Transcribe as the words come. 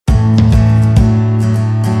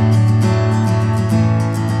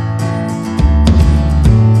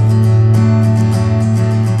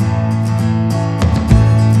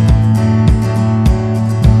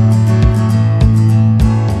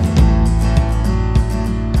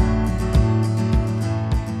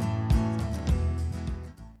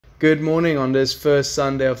Good morning on this first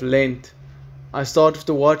Sunday of Lent. I start with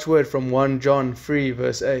the watchword from 1 John 3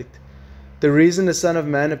 verse 8. The reason the Son of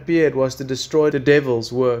Man appeared was to destroy the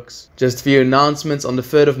devil's works. Just a few announcements. On the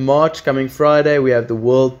 3rd of March, coming Friday, we have the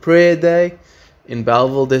World Prayer Day. In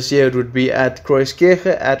Bellville this year it would be at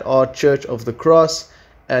Kruiskirche at our Church of the Cross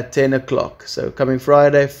at 10 o'clock. So coming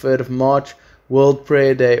Friday, 3rd of March, World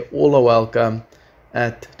Prayer Day, all are welcome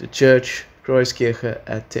at the Church Kruiskirche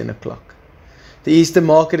at 10 o'clock. The Easter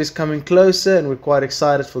market is coming closer and we're quite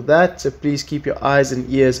excited for that, so please keep your eyes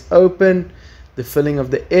and ears open. The filling of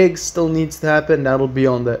the eggs still needs to happen. That'll be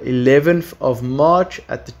on the 11th of March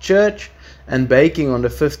at the church, and baking on the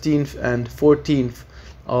 15th and 14th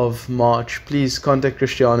of March. Please contact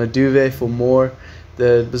Christiana Duve for more.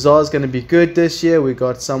 The bazaar is going to be good this year. We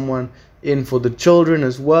got someone in for the children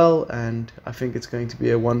as well, and I think it's going to be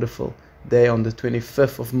a wonderful day on the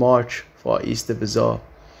 25th of March for our Easter bazaar.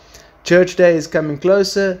 Church Day is coming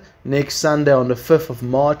closer. Next Sunday on the 5th of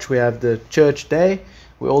March we have the Church Day,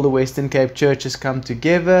 where all the Western Cape churches come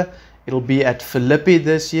together. It'll be at Philippi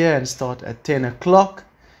this year and start at 10 o'clock.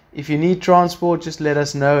 If you need transport, just let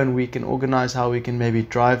us know and we can organize how we can maybe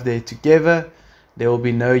drive there together. There will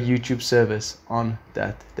be no YouTube service on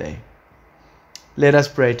that day. Let us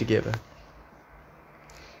pray together.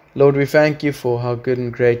 Lord, we thank you for how good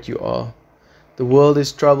and great you are. The world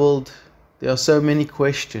is troubled. There are so many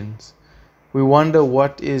questions. We wonder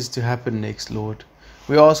what is to happen next, Lord.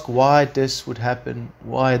 We ask why this would happen,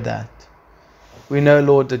 why that. We know,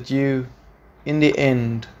 Lord, that you, in the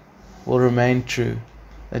end, will remain true,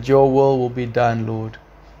 that your will be done, Lord,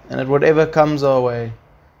 and that whatever comes our way,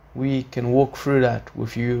 we can walk through that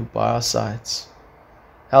with you by our sides.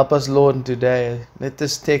 Help us, Lord, today. Let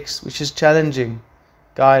this text, which is challenging,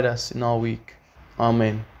 guide us in our week.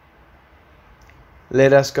 Amen.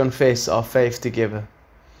 Let us confess our faith together.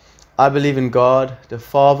 I believe in God, the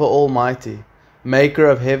Father Almighty, maker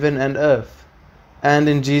of heaven and earth, and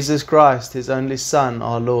in Jesus Christ, his only Son,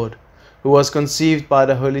 our Lord, who was conceived by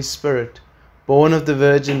the Holy Spirit, born of the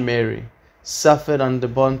Virgin Mary, suffered under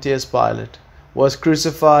Pontius Pilate, was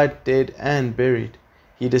crucified, dead, and buried.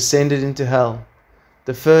 He descended into hell.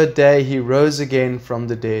 The third day he rose again from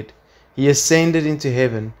the dead. He ascended into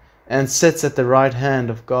heaven, and sits at the right hand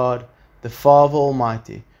of God, the Father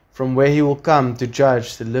Almighty, from where he will come to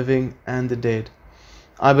judge the living and the dead.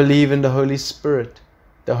 I believe in the Holy Spirit,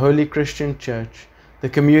 the holy Christian Church, the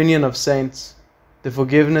communion of saints, the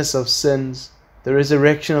forgiveness of sins, the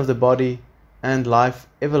resurrection of the body, and life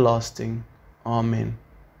everlasting. Amen.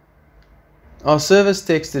 Our service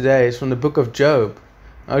text today is from the book of Job.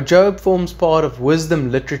 Now, Job forms part of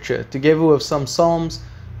wisdom literature, together with some Psalms,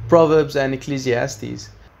 Proverbs, and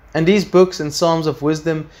Ecclesiastes. And these books and Psalms of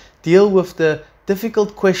wisdom deal with the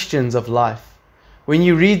difficult questions of life. When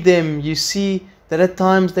you read them, you see that at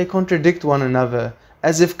times they contradict one another,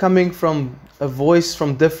 as if coming from a voice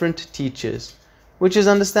from different teachers, which is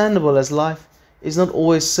understandable, as life is not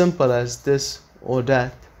always simple as this or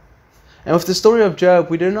that. And with the story of Job,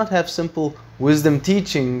 we do not have simple wisdom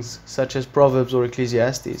teachings such as Proverbs or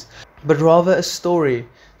Ecclesiastes, but rather a story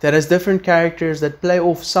that has different characters that play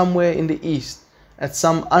off somewhere in the east at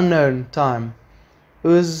some unknown time.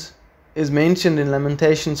 Uz is mentioned in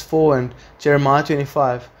Lamentations 4 and Jeremiah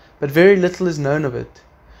 25, but very little is known of it.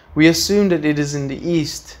 We assume that it is in the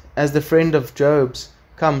east, as the friend of Job's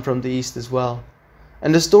come from the east as well.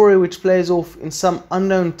 And the story, which plays off in some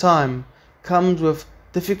unknown time, comes with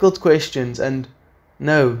difficult questions and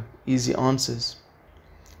no easy answers.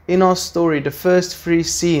 In our story, the first 3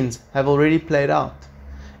 scenes have already played out.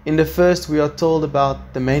 In the first, we are told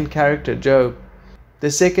about the main character, Job. The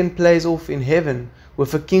second plays off in heaven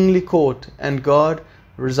with a kingly court and God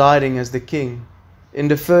residing as the king. In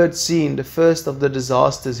the third scene, the first of the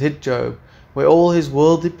disasters hit Job, where all his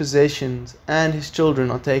worldly possessions and his children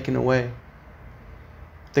are taken away.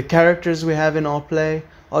 The characters we have in our play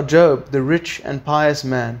are Job, the rich and pious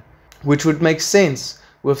man, which would make sense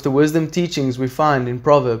with the wisdom teachings we find in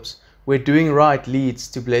Proverbs, where doing right leads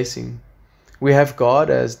to blessing. We have God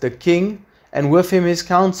as the king, and with him his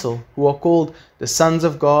council, who are called the sons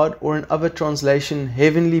of God, or in other translation,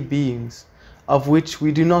 heavenly beings, of which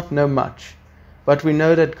we do not know much, but we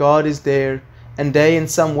know that God is there, and they in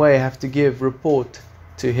some way have to give report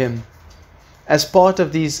to him. As part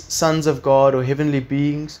of these sons of God, or heavenly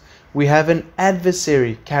beings, we have an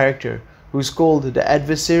adversary character, who's called the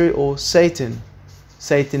adversary, or Satan,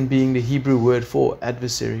 Satan being the Hebrew word for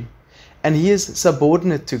adversary, and he is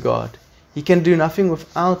subordinate to God. He can do nothing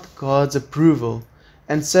without God's approval,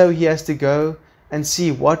 and so he has to go and see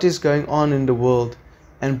what is going on in the world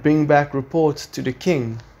and bring back report to the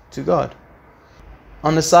king, to God.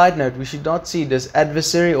 On a side note, we should not see this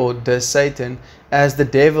adversary or this Satan as the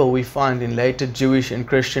devil we find in later Jewish and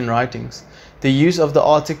Christian writings. The use of the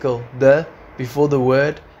article the before the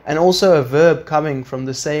word, and also a verb coming from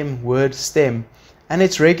the same word stem, and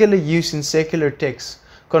its regular use in secular texts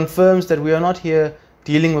confirms that we are not here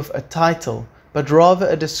dealing with a title, but rather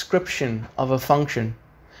a description of a function.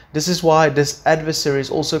 This is why this adversary is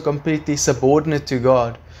also completely subordinate to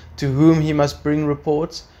God, to whom he must bring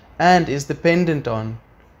reports and is dependent on.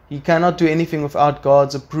 He cannot do anything without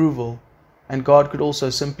God's approval, and God could also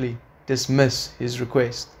simply dismiss his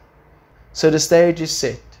request. So the stage is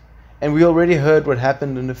set, and we already heard what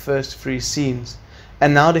happened in the first 3 scenes,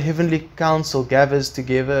 and now the heavenly council gathers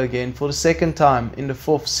together again for the second time in the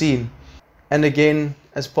 4th scene, and again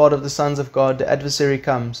as part of the sons of God the adversary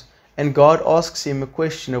comes, and God asks him a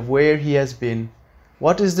question of where he has been.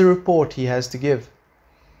 What is the report he has to give?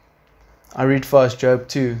 I read first Job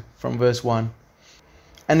 2 from verse 1.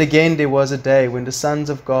 And again there was a day when the sons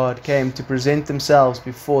of God came to present themselves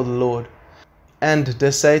before the Lord. And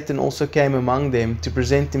the Satan also came among them to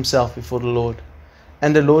present himself before the Lord.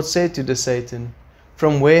 And the Lord said to the Satan,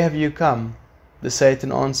 From where have you come? The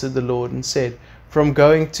Satan answered the Lord and said, From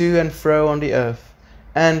going to and fro on the earth,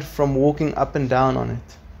 and from walking up and down on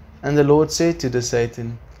it. And the Lord said to the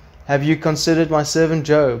Satan, Have you considered my servant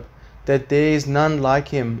Job, that there is none like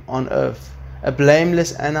him on earth, a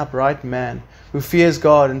blameless and upright man, who fears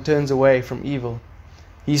God and turns away from evil?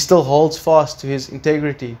 He still holds fast to his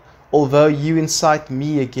integrity, although you incite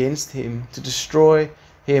me against him to destroy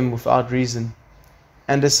him without reason.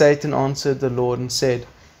 And the Satan answered the Lord and said,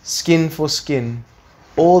 Skin for skin,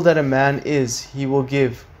 all that a man is he will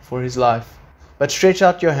give for his life. But stretch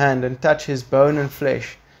out your hand and touch his bone and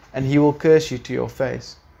flesh, and he will curse you to your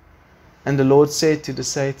face. And the Lord said to the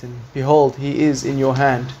Satan, Behold, he is in your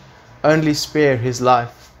hand, only spare his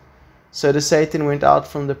life. So the Satan went out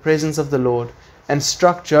from the presence of the Lord, and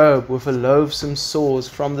struck Job with a loathsome sores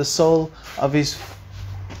from the sole of his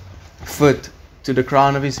foot to the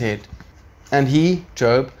crown of his head. And he,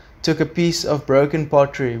 Job, took a piece of broken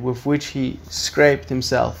pottery with which he scraped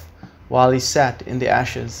himself, while he sat in the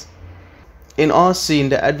ashes. In our scene,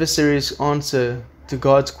 the adversary's answer to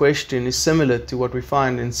God's question is similar to what we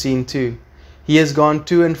find in scene 2. He has gone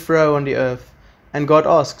to and fro on the earth, and God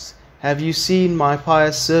asks, Have you seen my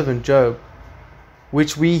pious servant Job?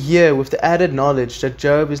 Which we hear with the added knowledge that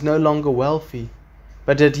Job is no longer wealthy,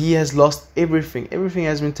 but that he has lost everything. Everything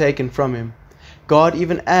has been taken from him. God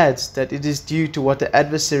even adds that it is due to what the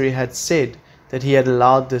adversary had said that he had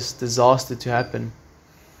allowed this disaster to happen.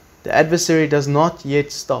 The adversary does not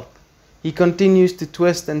yet stop. He continues to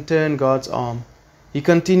twist and turn God's arm. He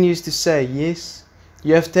continues to say, Yes,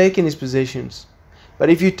 you have taken his possessions, but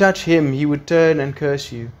if you touch him, he would turn and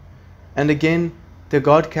curse you. And again, the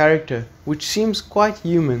God character, which seems quite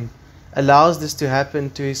human, allows this to happen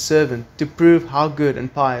to his servant to prove how good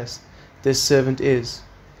and pious this servant is,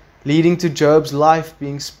 leading to Job's life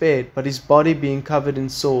being spared, but his body being covered in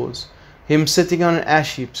sores, him sitting on an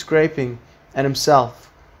ash heap scraping at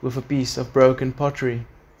himself with a piece of broken pottery.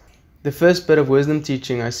 The first bit of wisdom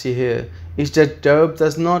teaching I see here is that Job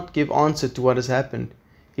does not give answer to what has happened.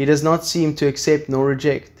 He does not seem to accept nor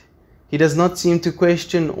reject. He does not seem to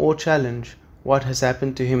question or challenge what has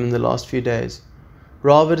happened to him in the last few days.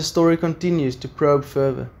 Rather, the story continues to probe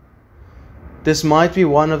further. This might be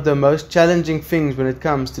one of the most challenging things when it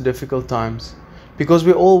comes to difficult times, because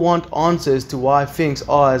we all want answers to why things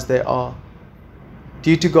are as they are.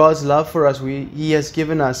 Due to God's love for us, He has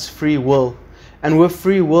given us free will. And with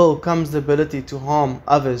free will comes the ability to harm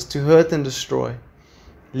others, to hurt and destroy,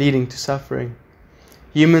 leading to suffering.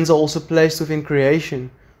 Humans are also placed within creation,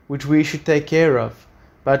 which we should take care of,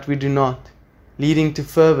 but we do not, leading to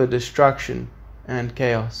further destruction and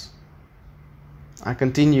chaos. I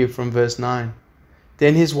continue from verse 9.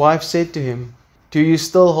 Then his wife said to him, Do you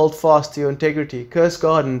still hold fast to your integrity? Curse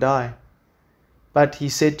God and die. But he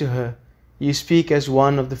said to her, You speak as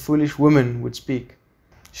one of the foolish women would speak.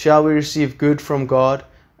 Shall we receive good from God,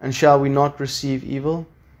 and shall we not receive evil?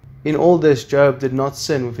 In all this Job did not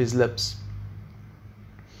sin with his lips.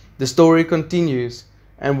 The story continues,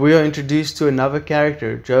 and we are introduced to another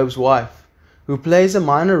character, Job's wife, who plays a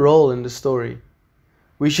minor role in the story.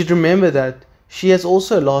 We should remember that she has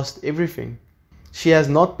also lost everything. She has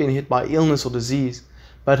not been hit by illness or disease,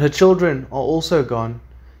 but her children are also gone,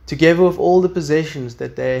 together with all the possessions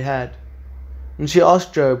that they had. And she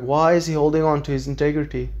asked Job, why is he holding on to his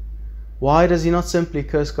integrity? Why does he not simply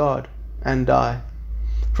curse God and die?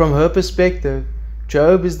 From her perspective,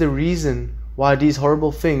 Job is the reason why these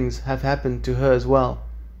horrible things have happened to her as well.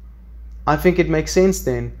 I think it makes sense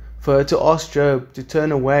then for her to ask Job to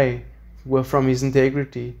turn away from his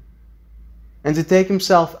integrity, and to take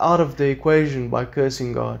himself out of the equation by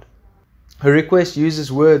cursing God. Her request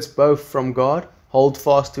uses words both from God, hold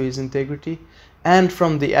fast to his integrity, and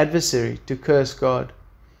from the adversary, to curse God.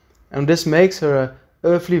 And this makes her an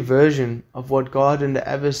earthly version of what God and the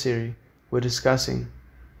adversary were discussing.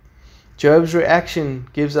 Job's reaction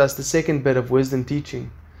gives us the second bit of wisdom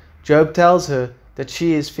teaching. Job tells her that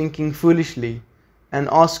she is thinking foolishly and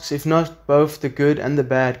asks if not both the good and the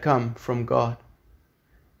bad come from God.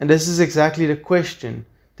 And this is exactly the question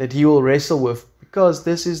that he will wrestle with, because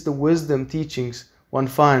this is the wisdom teachings one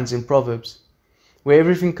finds in Proverbs, where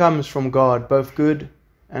everything comes from God, both good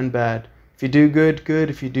and bad. If you do good, good.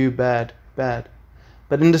 If you do bad, bad.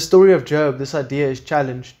 But in the story of Job, this idea is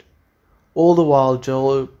challenged. All the while,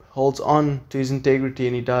 Job holds on to his integrity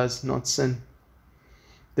and he does not sin.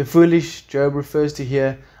 The foolish Job refers to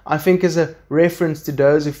here, I think, as a reference to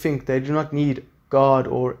those who think they do not need God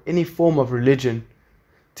or any form of religion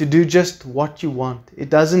to do just what you want. It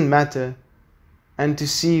doesn't matter, and to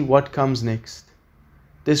see what comes next.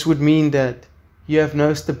 This would mean that you have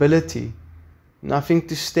no stability, nothing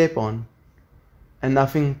to step on, and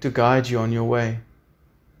nothing to guide you on your way.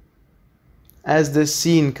 As this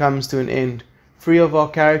scene comes to an end, 3 of our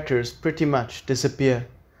characters pretty much disappear.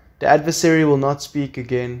 The adversary will not speak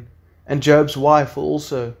again, and Job's wife will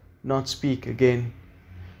also not speak again.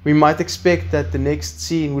 We might expect that the next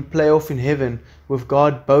scene would play off in heaven with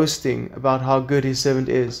God boasting about how good his servant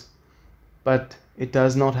is, but it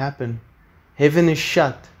does not happen. Heaven is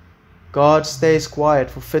shut. God stays quiet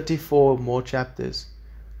for 54 more chapters.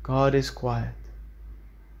 God is quiet.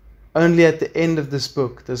 Only at the end of this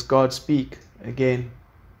book does God speak again.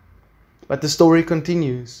 But the story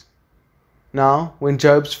continues. Now, when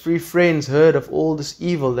Job's 3 friends heard of all this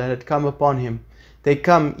evil that had come upon him, they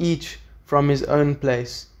come each from his own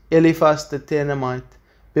place: Eliphaz the Temanite,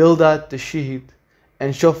 Bildad the Shuhite,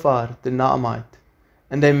 and Zophar the Naamite.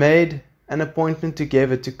 And they made an appointment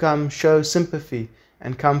together to come show sympathy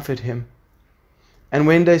and comfort him. And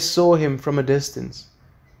when they saw him from a distance,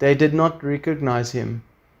 they did not recognize him.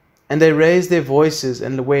 And they raised their voices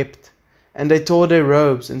and wept, and they tore their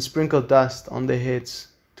robes and sprinkled dust on their heads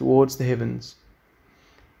towards the heavens.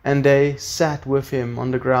 And they sat with him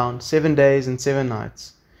on the ground 7 days and 7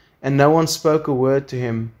 nights, and no one spoke a word to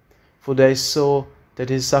him, for they saw that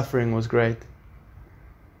his suffering was great.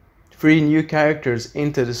 3 new characters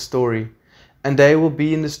enter the story, and they will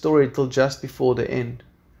be in the story till just before the end.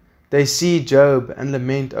 They see Job and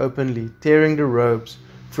lament openly, tearing the robes,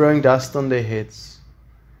 throwing dust on their heads.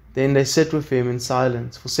 Then they sit with him in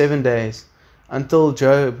silence for 7 days, until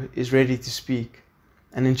Job is ready to speak,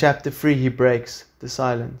 and in chapter 3 he breaks the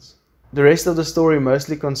silence. The rest of the story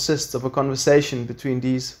mostly consists of a conversation between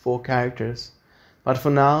these 4 characters. But for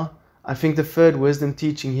now, I think the third wisdom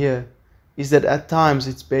teaching here is that at times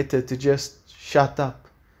it's better to just shut up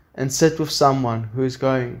and sit with someone who is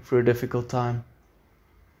going through a difficult time.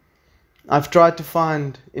 I've tried to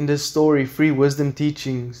find in this story 3 wisdom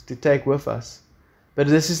teachings to take with us, but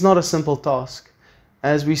this is not a simple task,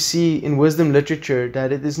 as we see in wisdom literature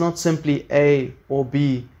that it is not simply A or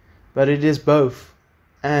B, but it is both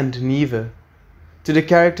and neither. To the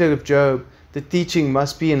character of Job, the teaching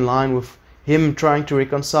must be in line with him trying to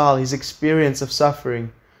reconcile his experience of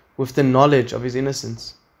suffering with the knowledge of his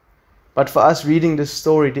innocence. But for us reading this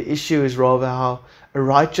story, the issue is rather how a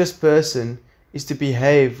righteous person is to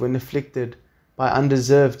behave when afflicted by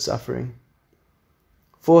undeserved suffering.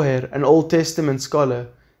 Forher, an Old Testament scholar,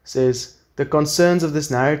 says, the concerns of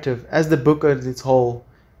this narrative, as the book as its whole,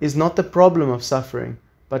 is not the problem of suffering,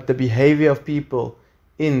 but the behavior of people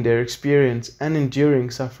in their experience and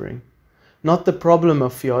enduring suffering. Not the problem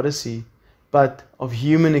of theodicy, but of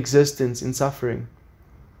human existence in suffering.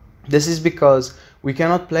 This is because we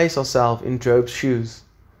cannot place ourselves in Job's shoes.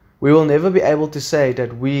 We will never be able to say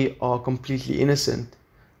that we are completely innocent,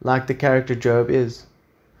 like the character Job is.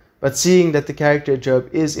 But seeing that the character Job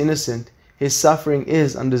is innocent, his suffering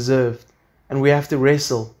is undeserved, and we have to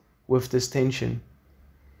wrestle with this tension.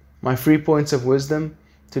 My 3 points of wisdom: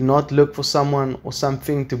 to not look for someone or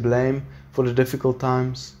something to blame for the difficult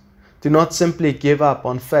times, to not simply give up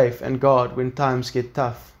on faith and God when times get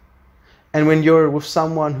tough, and when you're with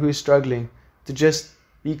someone who is struggling, to just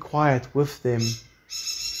be quiet with them,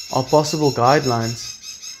 are possible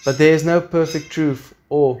guidelines, but there is no perfect truth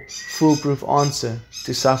or foolproof answer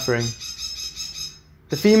to suffering.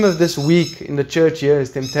 The theme of this week in the church here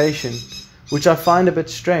is temptation, which I find a bit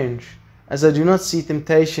strange, as I do not see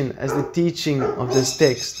temptation as the teaching of this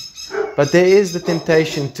text. But there is the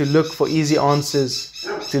temptation to look for easy answers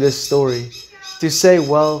to this story, to say,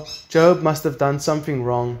 well, Job must have done something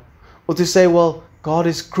wrong, or to say, well, God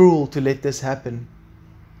is cruel to let this happen.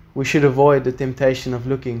 We should avoid the temptation of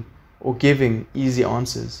looking or giving easy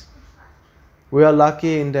answers. We are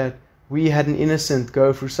lucky in that we had an innocent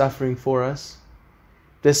go through suffering for us.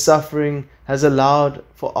 This suffering has allowed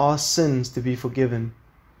for our sins to be forgiven.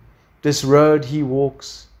 This road he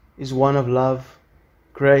walks is one of love,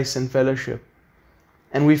 grace and fellowship.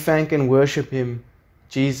 And we thank and worship him,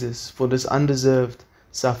 Jesus, for this undeserved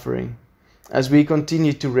suffering, as we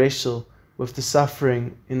continue to wrestle with the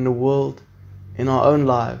suffering in the world, in our own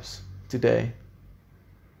lives today.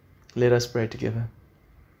 Let us pray together.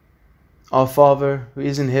 Our Father, who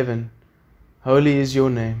is in heaven, holy is your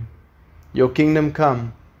name. Your kingdom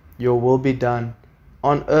come, your will be done,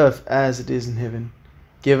 on earth as it is in heaven.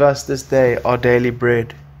 Give us this day our daily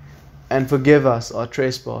bread, and forgive us our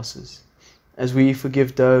trespasses, as we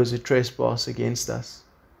forgive those who trespass against us.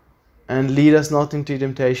 And lead us not into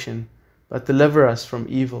temptation, but deliver us from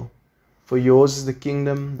evil. For yours is the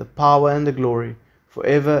kingdom, the power and the glory,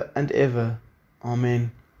 forever and ever.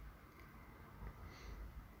 Amen.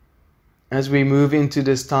 As we move into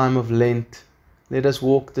this time of Lent, let us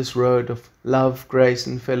walk this road of love, grace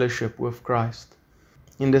and fellowship with Christ.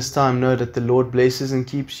 In this time, know that the Lord blesses and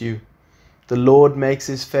keeps you. The Lord makes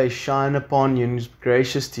his face shine upon you and is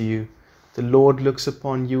gracious to you. The Lord looks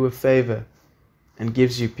upon you with favor and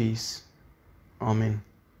gives you peace. Amen.